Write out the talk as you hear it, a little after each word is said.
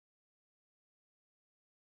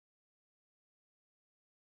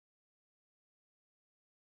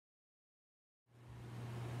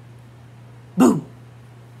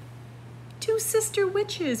two sister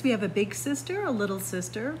witches. We have a big sister, a little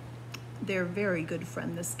sister. They're a very good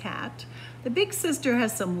friend, this cat. The big sister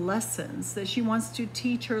has some lessons that she wants to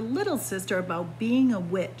teach her little sister about being a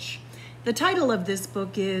witch. The title of this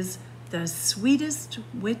book is The Sweetest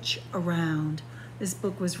Witch Around. This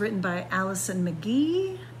book was written by Alison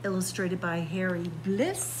McGee, illustrated by Harry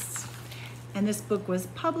Bliss, and this book was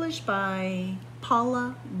published by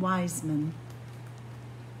Paula Wiseman.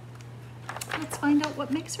 Let's find out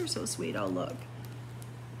what makes her so sweet. Oh, look.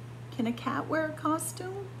 Can a cat wear a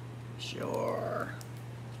costume? Sure.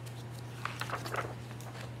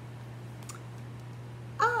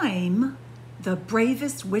 I'm the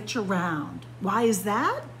bravest witch around. Why is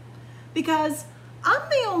that? Because I'm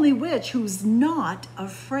the only witch who's not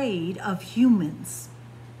afraid of humans.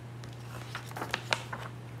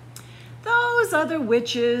 Those other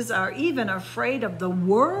witches are even afraid of the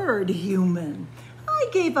word human. I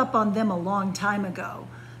gave up on them a long time ago.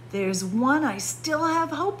 There's one I still have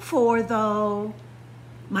hope for, though.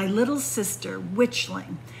 My little sister,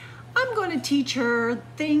 Witchling. I'm going to teach her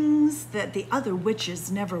things that the other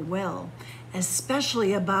witches never will,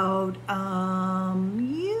 especially about,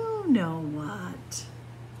 you know what.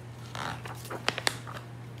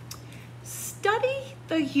 Study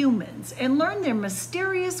the humans and learn their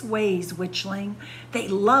mysterious ways, Witchling. They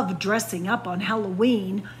love dressing up on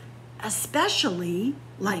Halloween, especially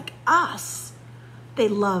like us. They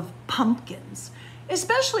love pumpkins,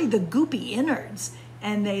 especially the goopy innards,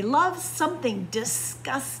 and they love something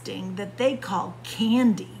disgusting that they call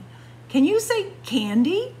candy. Can you say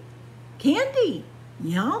candy? Candy,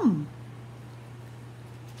 yum.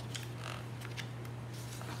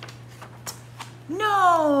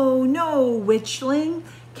 No, Witchling,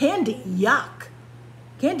 candy, yuck.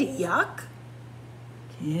 Candy, yuck?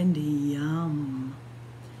 Candy, yum.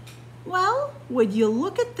 Well, would you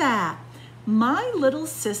look at that? My little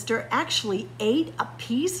sister actually ate a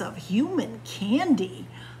piece of human candy.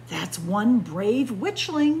 That's one brave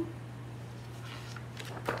witchling.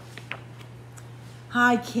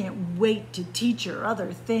 I can't wait to teach her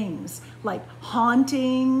other things like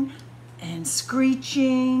haunting and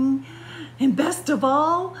screeching and best of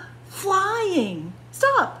all, flying.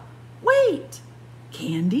 Stop, wait,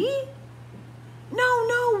 candy?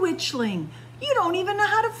 No, witchling. You don't even know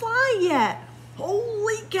how to fly yet.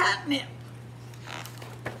 Holy catnip.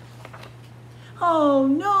 Oh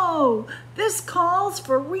no, this calls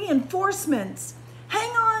for reinforcements. Hang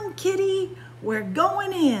on, kitty, we're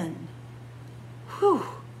going in. Whew,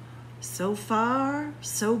 so far,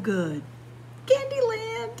 so good.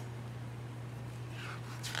 Candyland.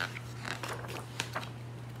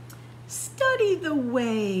 Study the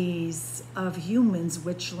ways of humans,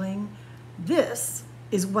 Witchling. This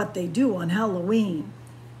is what they do on Halloween.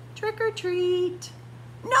 Trick or treat.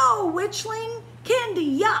 No, Witchling,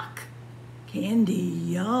 candy, yuck. Candy,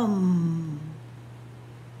 yum.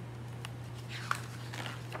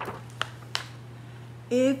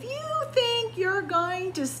 If you think you're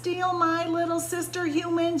going to steal my little sister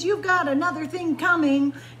humans, you've got another thing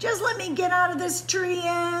coming. Just let me get out of this tree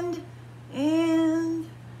and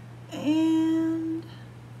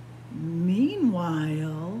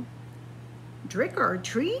meanwhile, trick or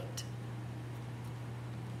treat?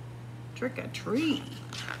 Trick or treat.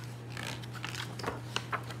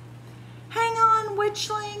 Hang on,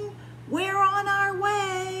 Witchling, we're on our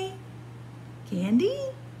way. Candy?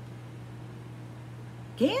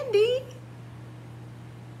 Candy?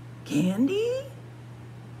 Candy?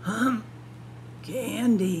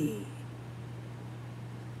 Candy.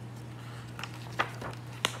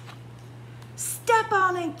 Step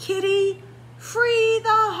on it, kitty. Free the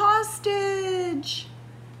hostage.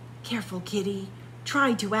 Careful, kitty.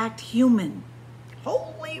 Try to act human.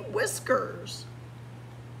 Holy whiskers.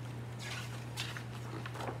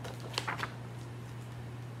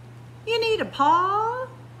 You need a paw?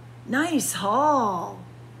 Nice haul.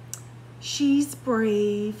 She's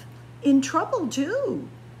brave. In trouble, too.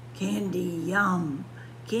 Candy, yum.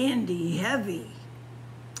 Candy, heavy.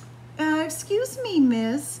 Excuse me,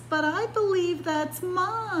 miss, but I believe that's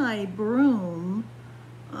my broom.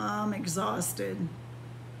 I'm exhausted.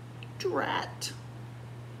 Drat.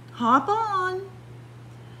 Hop on.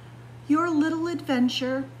 Your little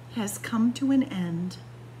adventure has come to an end.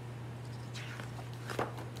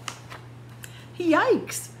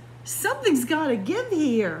 Yikes! Something's gotta give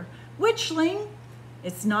here. Witchling,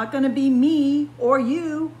 it's not gonna be me or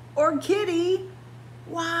you or Kitty.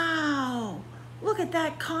 Wow! Look at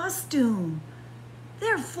that costume.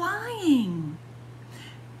 They're flying.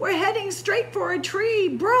 We're heading straight for a tree.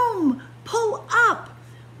 Broom, pull up.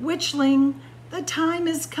 Witchling, the time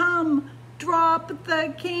has come. Drop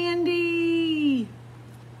the candy.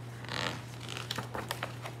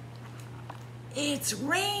 It's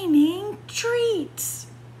raining treats.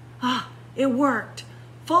 Ah, it worked.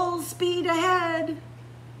 Full speed ahead.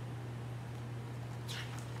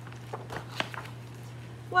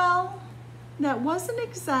 Well, that wasn't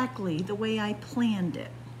exactly the way I planned it,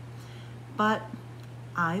 but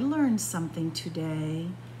I learned something today.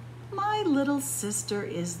 My little sister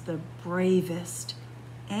is the bravest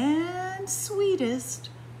and sweetest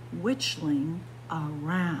witchling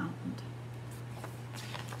around.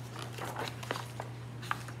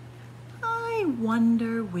 I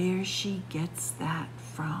wonder where she gets that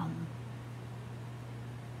from.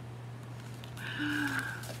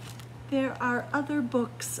 There are other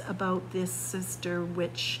books about this sister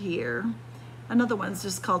witch here. Another one's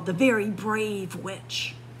just called The Very Brave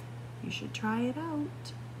Witch. You should try it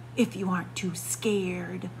out if you aren't too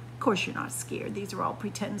scared. Of course you're not scared. These are all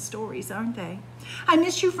pretend stories, aren't they? I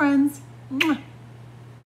miss you, friends. Mwah.